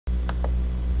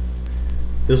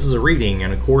This is a reading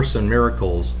in A Course in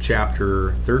Miracles,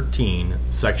 Chapter 13,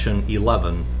 Section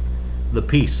 11, The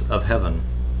Peace of Heaven.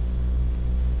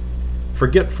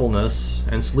 Forgetfulness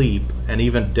and sleep and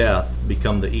even death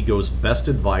become the ego's best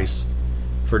advice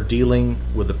for dealing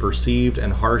with the perceived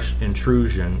and harsh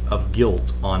intrusion of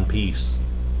guilt on peace.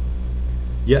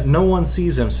 Yet no one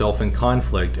sees himself in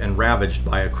conflict and ravaged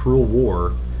by a cruel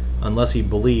war unless he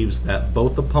believes that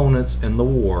both opponents in the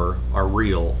war are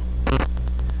real.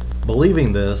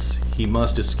 Believing this, he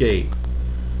must escape,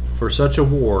 for such a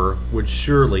war would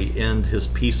surely end his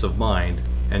peace of mind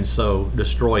and so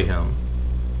destroy him.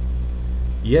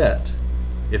 Yet,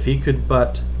 if he could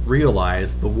but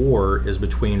realize the war is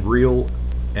between real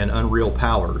and unreal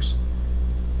powers,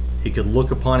 he could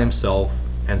look upon himself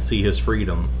and see his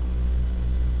freedom.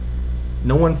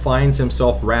 No one finds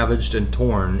himself ravaged and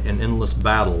torn in endless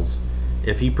battles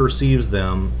if he perceives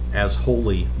them as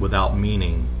wholly without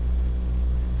meaning.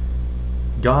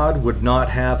 God would not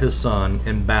have his Son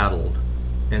embattled,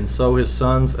 and so his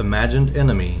Son's imagined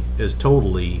enemy is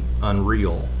totally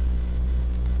unreal.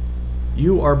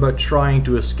 You are but trying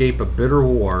to escape a bitter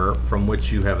war from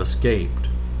which you have escaped.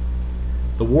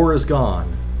 The war is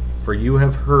gone, for you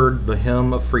have heard the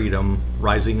hymn of freedom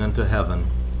rising unto heaven.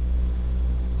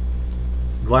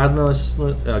 Gladness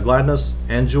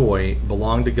and joy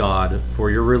belong to God for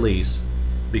your release,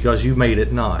 because you made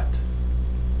it not.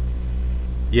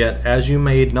 Yet as you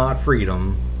made not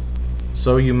freedom,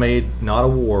 so you made not a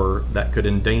war that could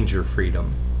endanger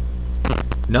freedom.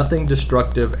 Nothing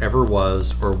destructive ever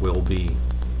was or will be.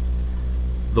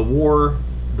 The war,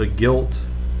 the guilt,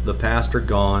 the past are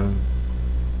gone,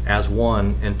 as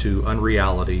one into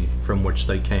unreality from which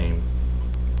they came.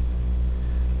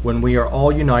 When we are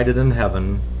all united in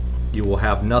heaven, you will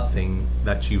have nothing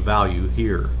that you value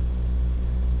here.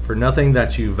 For nothing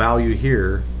that you value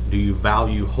here do you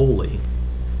value wholly,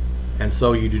 and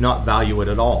so you do not value it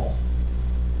at all.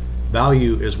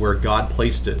 Value is where God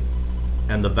placed it,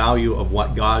 and the value of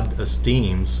what God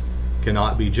esteems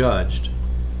cannot be judged,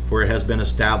 for it has been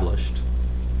established.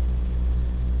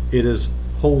 It is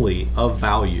wholly of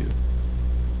value.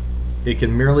 It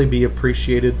can merely be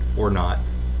appreciated or not.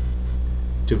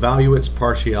 To value its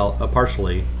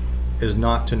partially is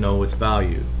not to know its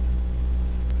value.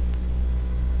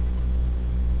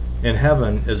 In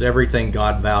heaven is everything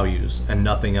God values and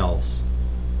nothing else.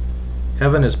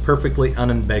 Heaven is perfectly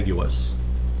unambiguous.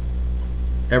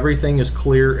 Everything is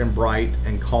clear and bright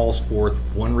and calls forth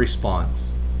one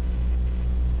response.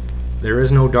 There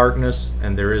is no darkness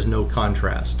and there is no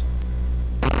contrast.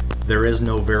 There is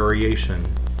no variation.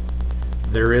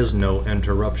 There is no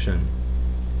interruption.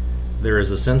 There is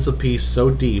a sense of peace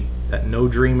so deep that no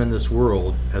dream in this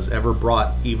world has ever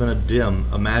brought even a dim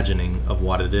imagining of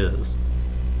what it is.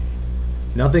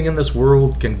 Nothing in this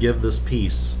world can give this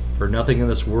peace, for nothing in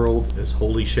this world is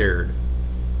wholly shared.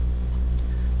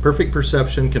 Perfect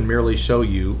perception can merely show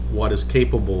you what is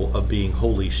capable of being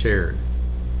wholly shared.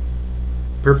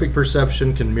 Perfect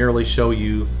perception can merely show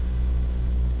you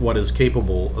what is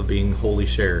capable of being wholly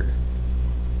shared.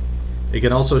 It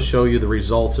can also show you the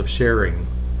results of sharing,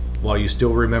 while you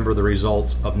still remember the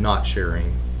results of not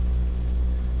sharing.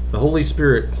 The Holy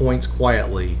Spirit points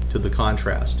quietly to the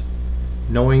contrast,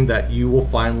 knowing that you will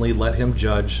finally let him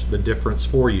judge the difference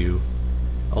for you,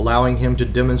 allowing him to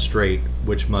demonstrate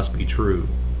which must be true.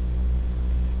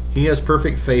 He has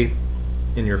perfect faith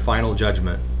in your final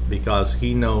judgment because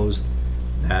he knows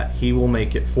that he will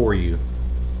make it for you.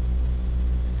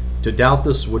 To doubt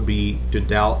this would be to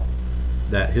doubt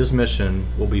that his mission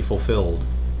will be fulfilled.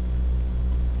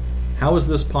 How is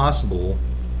this possible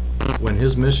when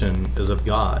his mission is of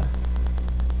God?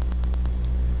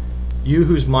 You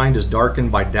whose mind is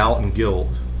darkened by doubt and guilt,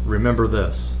 remember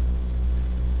this.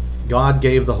 God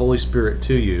gave the Holy Spirit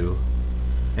to you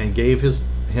and gave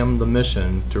him the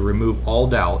mission to remove all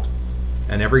doubt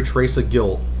and every trace of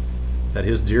guilt that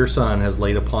his dear Son has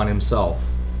laid upon himself.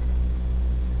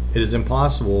 It is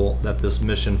impossible that this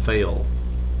mission fail.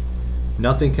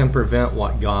 Nothing can prevent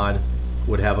what God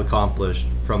would have accomplished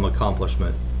from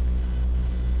accomplishment.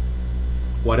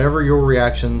 Whatever your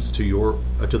reactions to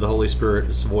the Holy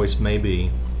Spirit's voice may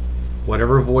be,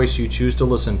 whatever voice you choose to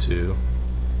listen to,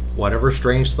 whatever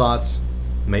strange thoughts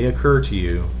may occur to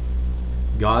you,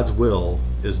 God's will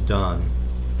is done.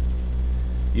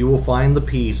 You will find the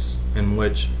peace in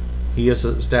which he has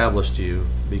established you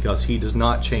because he does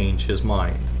not change his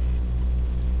mind.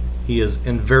 He is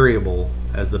invariable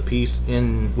as the peace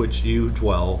in which you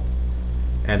dwell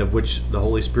and of which the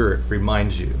Holy Spirit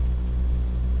reminds you.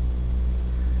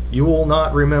 You will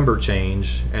not remember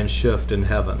change and shift in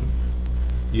heaven.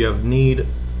 You have need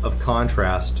of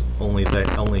contrast only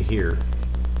here.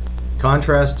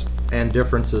 Contrast and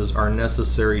differences are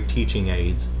necessary teaching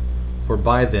aids, for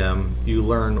by them you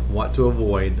learn what to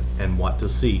avoid and what to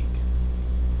seek.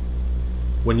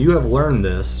 When you have learned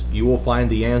this, you will find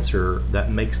the answer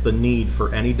that makes the need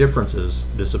for any differences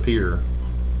disappear.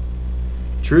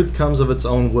 Truth comes of its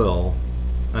own will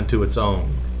unto its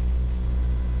own.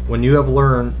 When you have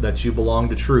learned that you belong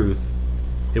to truth,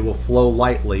 it will flow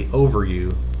lightly over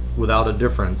you without a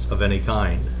difference of any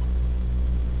kind.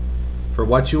 For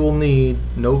what you will need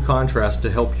no contrast to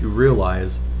help you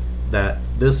realize that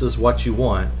this is what you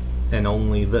want and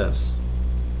only this.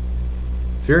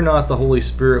 Fear not, the Holy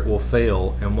Spirit will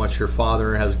fail in what your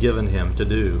Father has given him to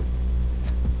do.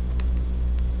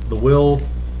 The will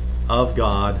of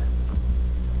God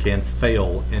can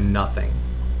fail in nothing.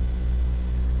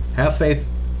 Have faith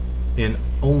in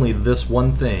only this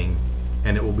one thing,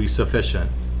 and it will be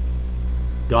sufficient.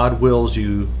 God wills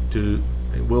you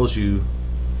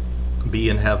be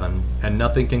in heaven, and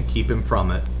nothing can keep him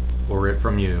from it or it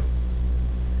from you.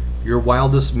 Your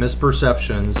wildest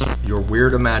misperceptions, your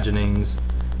weird imaginings,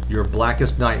 your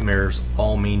blackest nightmares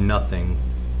all mean nothing.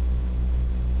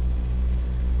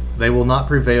 They will not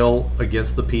prevail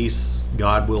against the peace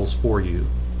God wills for you.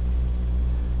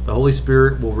 The Holy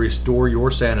Spirit will restore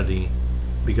your sanity,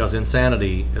 because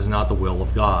insanity is not the will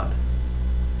of God.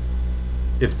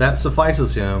 If that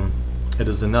suffices him, it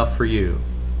is enough for you.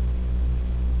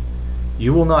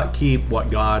 You will not keep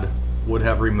what God would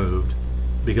have removed,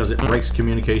 because it breaks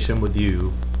communication with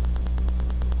you,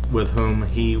 with whom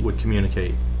he would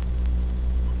communicate.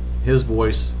 His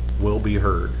voice will be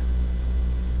heard.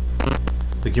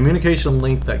 The communication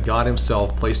link that God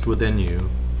himself placed within you,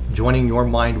 joining your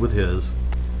mind with his,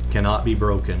 cannot be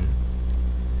broken.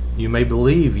 You may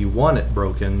believe you want it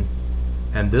broken,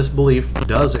 and this belief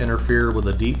does interfere with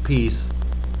a deep peace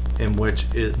in which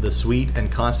the sweet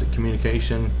and constant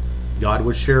communication God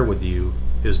would share with you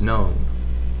is known.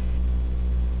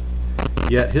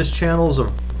 Yet his channels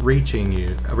of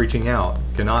reaching out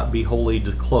cannot be wholly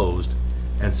closed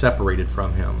and separated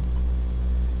from him.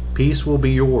 Peace will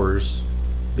be yours,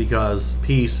 because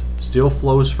peace still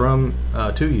flows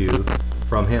to you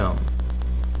from him,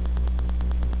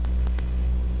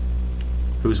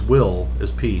 whose will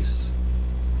is peace.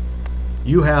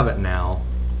 You have it now.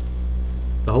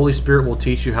 The Holy Spirit will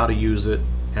teach you how to use it,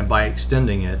 and by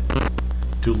extending it,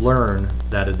 to learn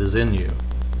that it is in you.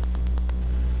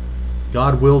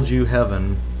 God willed you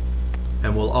heaven,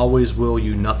 and will always will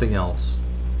you nothing else.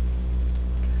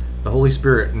 The Holy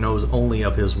Spirit knows only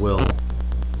of his will.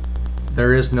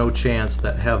 There is no chance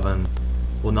that heaven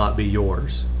will not be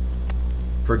yours,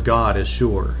 for God is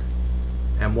sure,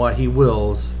 and what he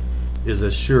wills is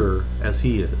as sure as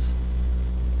he is.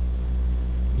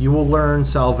 You will learn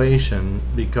salvation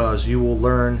because you will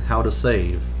learn how to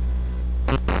save.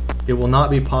 It will not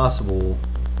be possible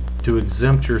to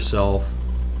exempt yourself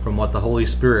from what the Holy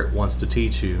Spirit wants to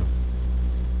teach you.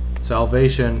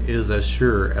 Salvation is as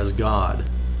sure as God.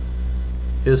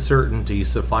 His certainty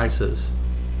suffices.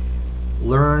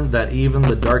 Learn that even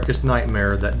the darkest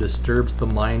nightmare that disturbs the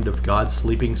mind of God's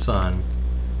sleeping Son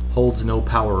holds no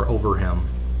power over him.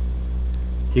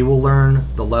 He will learn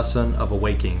the lesson of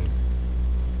awaking.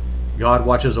 God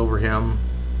watches over him,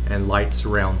 and light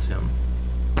surrounds him.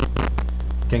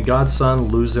 Can God's Son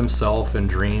lose himself in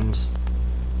dreams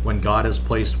when God has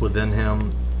placed within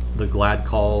him the glad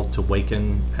call to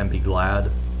waken and be glad?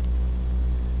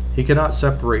 He cannot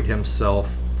separate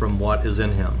himself from what is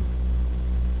in him.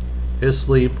 His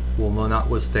sleep will not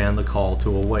withstand the call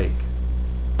to awake.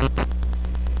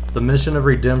 The mission of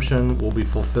redemption will be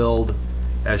fulfilled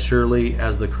as surely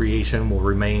as the creation will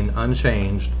remain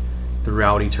unchanged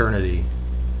throughout eternity.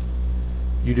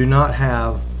 You do not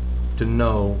have to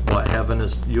know what heaven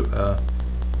is. You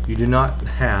do not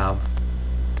have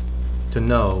to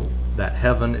know that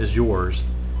heaven is yours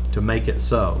to make it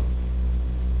so.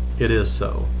 It is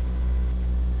so.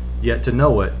 Yet to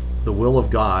know it, the will of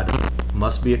God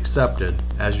must be accepted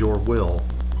as your will.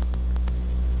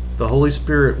 The Holy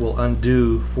Spirit will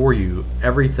undo for you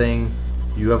everything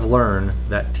you have learned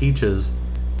that teaches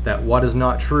that what is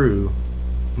not true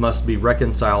must be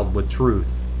reconciled with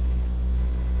truth.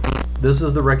 This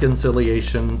is the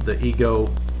reconciliation the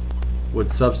ego would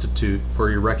substitute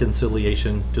for your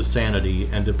reconciliation to sanity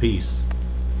and to peace.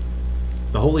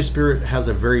 The Holy Spirit has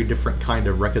a very different kind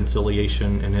of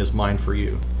reconciliation in his mind for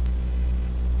you,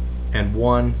 and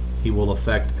one he will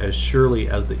affect as surely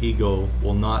as the ego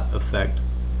will not affect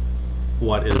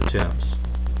what it attempts.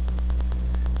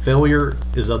 Failure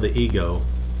is of the ego,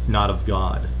 not of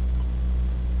God.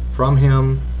 From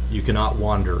him you cannot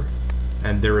wander,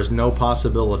 and there is no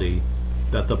possibility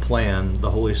that the plan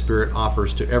the Holy Spirit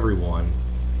offers to everyone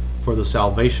for the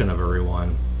salvation of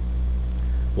everyone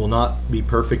will not be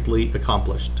perfectly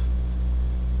accomplished.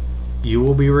 You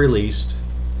will be released,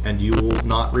 and you will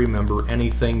not remember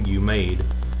anything you made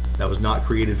that was not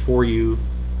created for you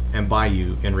and by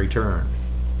you in return.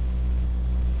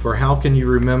 For how can you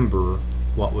remember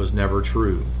what was never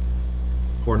true,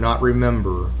 or not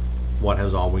remember what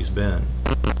has always been?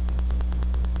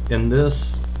 In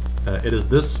this, it is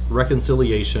this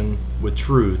reconciliation with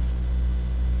truth,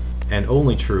 and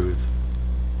only truth,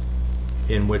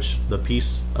 in which the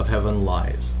peace of heaven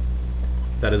lies.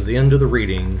 That is the end of the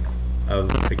reading of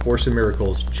A Course in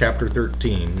Miracles, Chapter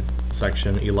 13,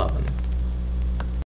 Section 11.